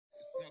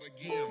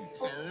Again,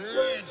 it's a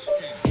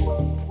Redskin.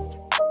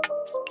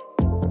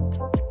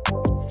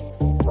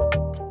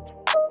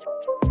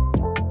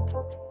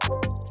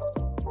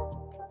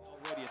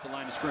 Already at the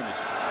line of scrimmage.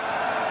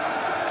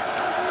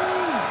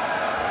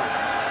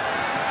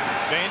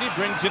 Vandy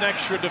brings an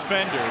extra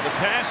defender. The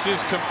pass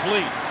is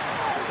complete.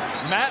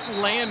 Matt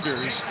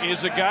Landers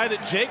is a guy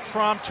that Jake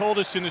Fromm told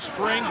us in the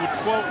spring would,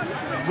 quote,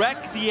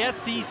 wreck the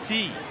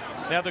SEC.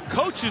 Now, the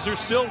coaches are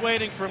still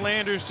waiting for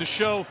Landers to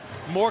show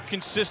more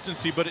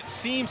consistency, but it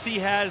seems he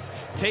has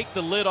take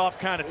the lid off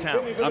kind of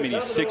talent. I mean,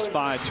 he's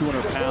 6'5",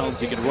 200 pounds.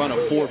 He can run a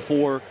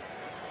 4.4.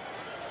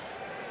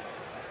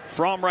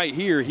 From right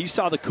here, he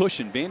saw the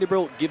cushion.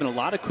 Vanderbilt giving a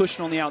lot of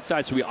cushion on the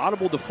outside, so he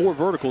audibled the 4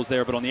 verticals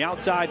there, but on the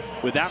outside,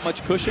 with that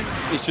much cushion,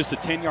 it's just a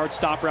 10-yard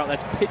stop route.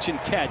 That's pitch and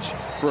catch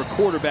for a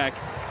quarterback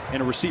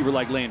and a receiver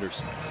like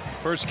Landers.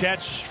 First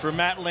catch for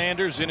Matt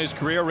Landers in his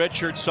career,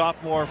 redshirt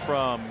sophomore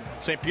from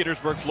St.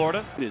 Petersburg,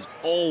 Florida. It is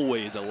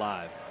always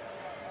alive.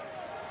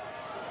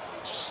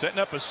 Setting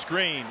up a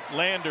screen.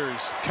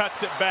 Landers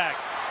cuts it back.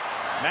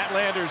 Matt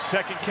Landers'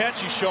 second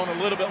catch. He's shown a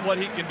little bit what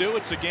he can do.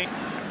 It's a game.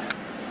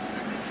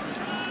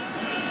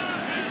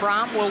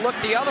 Fromm will look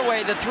the other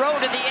way. The throw to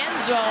the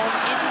end zone,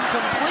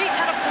 incomplete,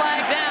 and a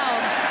flag down.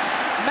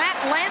 Matt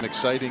Landers.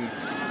 Exciting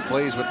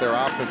plays with their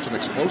offense, some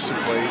explosive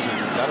plays, and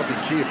that'll be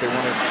key if they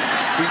want to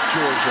beat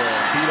Georgia,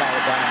 beat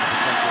Alabama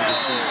potentially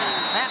this season.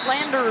 Matt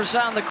Landers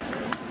on the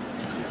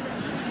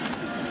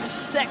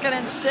 2nd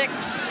and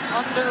 6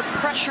 under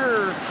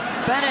pressure.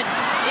 Bennett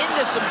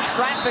into some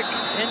traffic,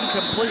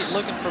 incomplete.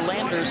 Looking for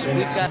Landers, and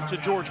we've got to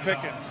George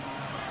Pickens.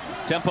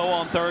 Tempo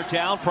on 3rd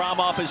down.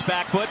 Fromm off his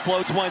back foot,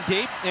 floats one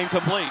deep,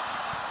 incomplete.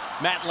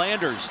 Matt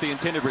Landers, the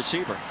intended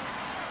receiver.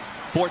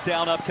 4th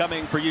down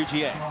upcoming for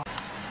UGA.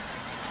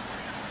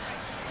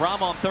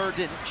 Fromm on 3rd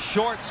and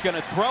short's going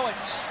to throw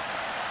it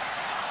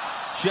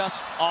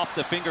just off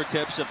the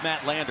fingertips of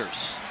Matt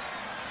Landers.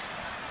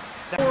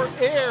 Or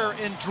air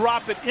and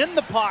drop it in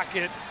the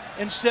pocket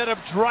instead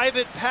of drive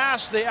it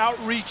past the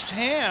outreached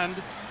hand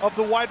of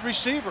the wide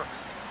receiver.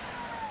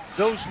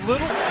 Those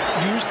little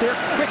use their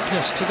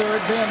quickness to their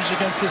advantage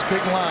against this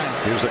big line.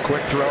 Here's the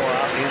quick throw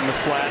out in the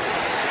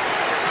flats.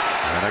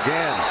 And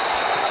again,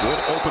 good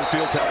open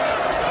field.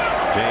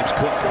 James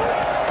Cook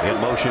in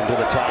motion to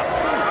the top.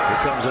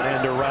 Here comes an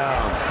end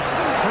around.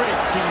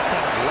 Great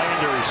defense.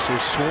 Landers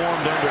is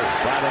swarmed under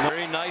by the...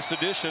 Very nice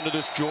addition to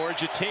this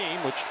Georgia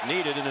team, which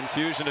needed an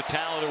infusion of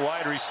talent at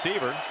wide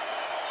receiver.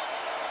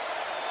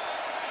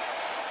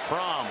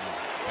 Fromm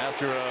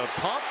after a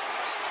pump.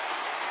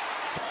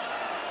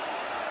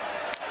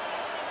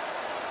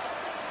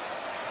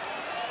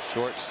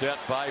 Short set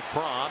by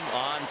Fromm,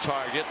 on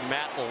target.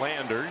 Matt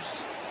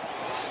Landers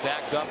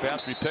stacked up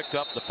after he picked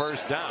up the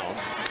 1st down.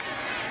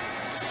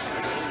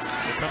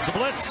 Here comes a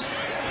blitz.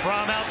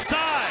 Fromm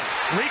outside,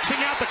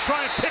 reaching out to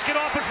try and pick it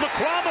off is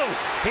Mukuamu.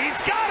 He's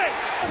got it.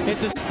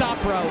 It's a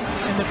stop route,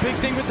 and the big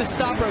thing with the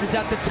stop route is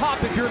at the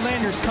top. If your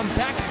Landers come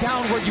back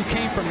down where you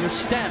came from, your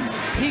stem.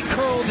 He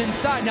curled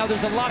inside. Now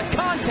there's a lot of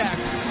contact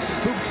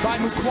by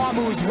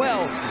Mukuamu as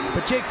well,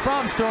 but Jake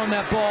Fromm's throwing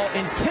that ball,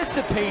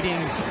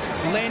 anticipating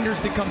Landers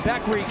to come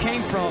back where he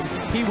came from.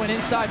 He went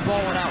inside,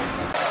 ball went out.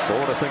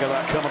 Florida think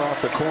about coming off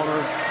the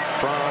corner.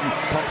 From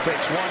pump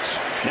fakes once,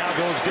 now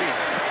goes deep.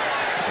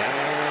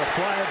 And a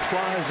flag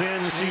flies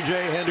in.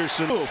 C.J.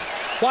 Henderson. Move.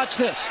 Watch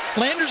this.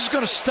 Landers is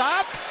going to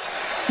stop,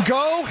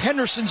 go.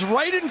 Henderson's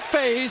right in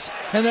phase,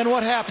 and then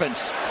what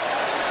happens?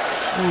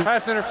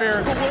 pass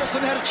interference.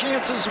 Wilson had a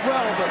chance as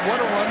well, but what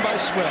a run by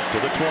Swift. To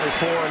the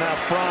 24, and now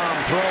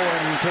Fromm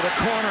throwing to the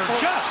corner,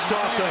 just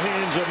off the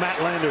hands of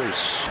Matt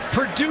Landers.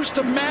 Produced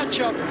a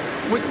matchup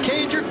with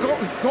Cager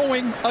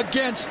going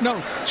against,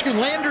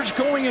 Landers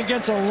going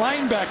against a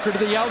linebacker to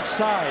the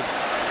outside.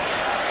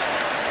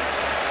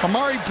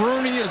 Amari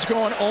Bruni is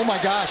going, oh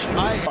my gosh.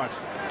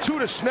 2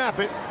 to snap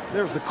it.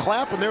 There's the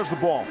clap, and there's the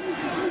ball.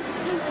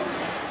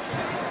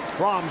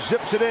 Fromm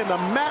zips it in to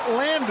Matt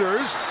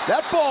Landers.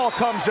 That ball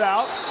comes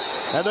out,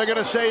 and they're going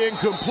to say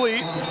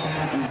incomplete.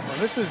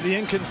 This is the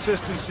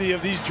inconsistency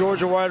of these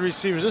Georgia wide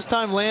receivers. This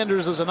time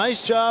Landers does a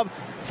nice job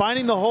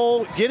finding the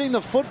hole, getting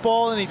the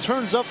football, and he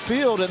turns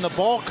upfield, and the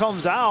ball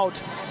comes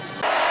out.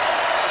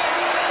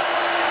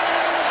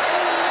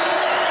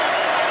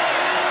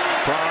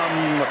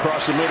 From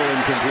across the middle,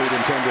 incomplete,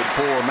 intended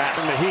for Matt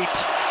in the heat.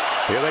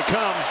 Here they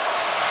come.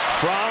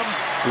 Fromm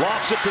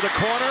lofts it to the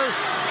corner,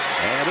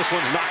 and this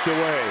one's knocked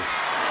away.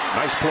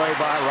 Nice play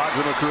by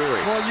Roger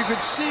McCreary. Well, you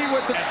could see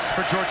what the... That's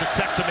for Georgia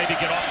Tech to maybe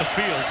get off the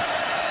field.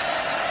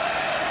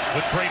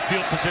 With great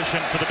field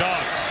position for the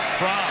Dogs.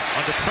 Fromm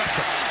under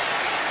pressure.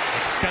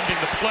 Extending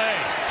the play.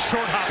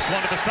 Short hops one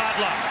to the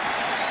sideline.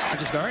 I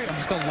just go, all right, I'm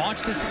just going to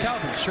launch this to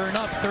Calvin. Sure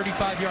enough,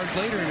 35 yards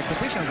later in a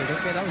completion, I was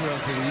like, okay, that was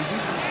relatively easy.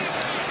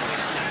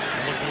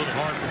 Looked a little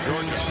hard for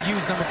Georgia.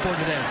 Use number 4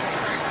 today.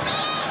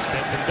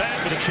 Stetson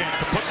Bennett with a chance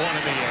to put one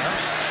in the air.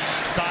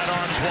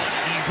 Sidearms one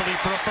easily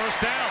for a first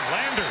down.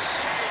 Landers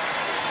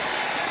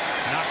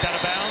knocked out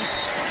of bounds,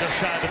 just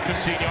shy of the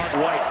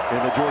 15-yard. White in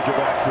the Georgia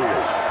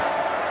backfield.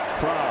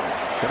 Fromm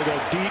gonna go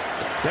deep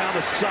down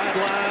the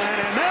sideline,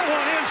 and that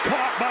one is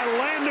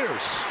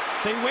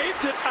They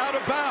waved it out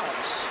of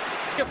bounds.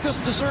 If this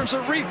deserves a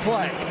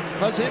replay,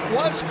 because it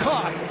was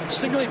caught.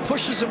 Stingley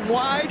pushes him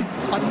wide.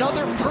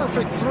 Another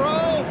perfect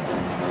throw.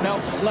 No,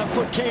 left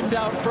foot came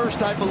down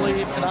first, I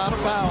believe, and out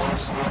of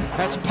bounds.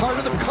 That's part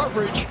of the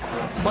coverage.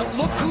 But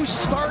look who's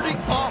starting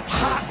off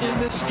hot in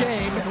this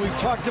game, and we've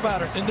talked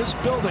about it in this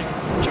building.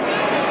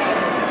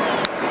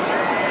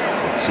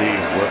 Let's see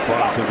where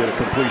Fromm can get a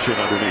completion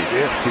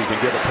underneath, if he can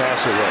get a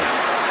pass away.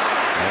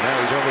 And now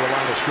he's over the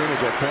line of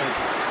scrimmage, I think.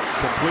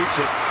 Completes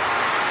it.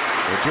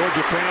 The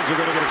Georgia fans are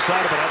going to get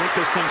excited, but I think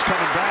this thing's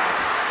coming back.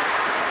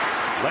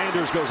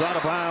 Landers goes out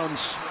of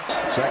bounds.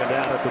 Second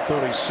down at the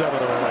 37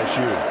 of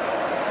LSU.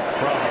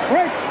 Fromm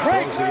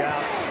throws the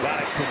out, got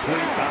it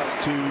complete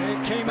out to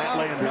Matt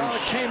Landers. Well,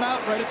 it came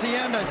out right at the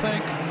end, I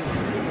think.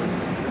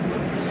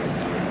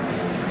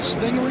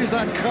 Stingley's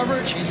on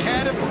coverage. He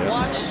had it, but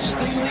watch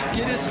Stingley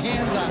get his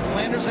hands on it.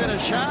 Landers had a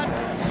shot,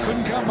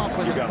 couldn't come up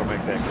with it. You got to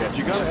make that catch.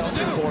 You got to help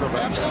the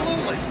quarterback.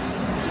 Absolutely.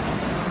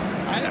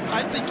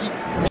 I think he.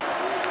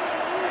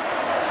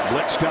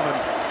 Blitz coming.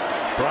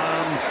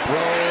 Fromm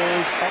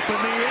throws up in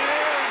the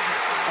air.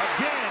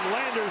 Again,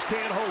 Landers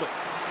can't hold it.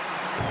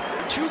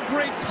 Two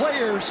great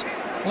players.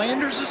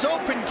 Landers is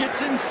open,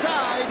 gets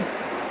inside.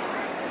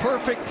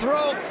 Perfect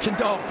throw.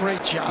 Oh,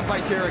 great job by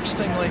Derek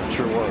Stingley.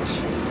 Sure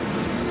was.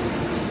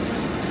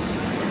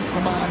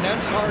 Come on,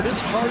 that's hard.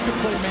 It's hard to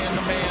play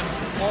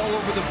man-to-man all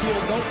over the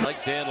field. Don't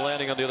like Dan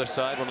Lanning on the other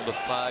side, one of the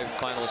 5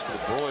 finalists for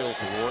the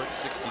Broyles Award,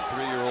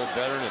 63-year-old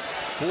veteran of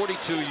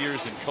 42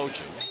 years in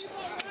coaching.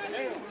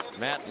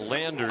 Matt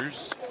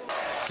Landers,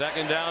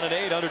 second down and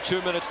 8, under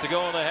 2 minutes to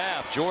go in the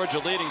half. Georgia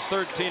leading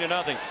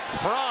 13-0.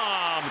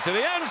 Fromm to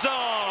the end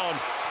zone.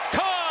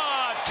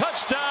 Caught!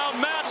 Touchdown,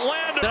 Matt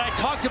Landers. That I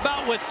talked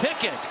about with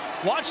Pickett.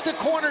 Watch the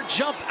corner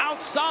jump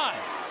outside.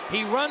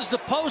 He runs the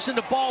post and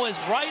the ball is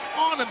right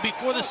on him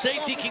before the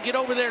safety can get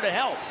over there to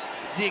help.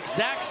 It's the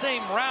exact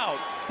same route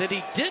that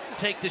he didn't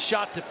take the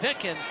shot to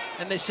Pickens,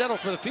 and they settle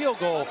for the field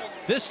goal.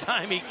 This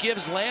time he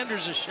gives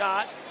Landers a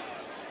shot,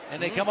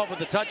 and they come up with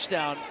a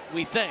touchdown,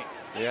 we think.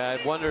 Yeah,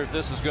 I wonder if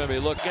this is going to be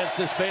look against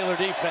this Baylor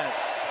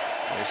defense.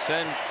 They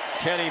send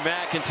Kenny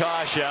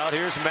McIntosh out.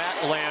 Here's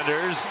Matt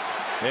Landers,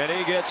 and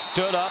he gets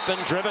stood up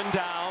and driven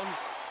down.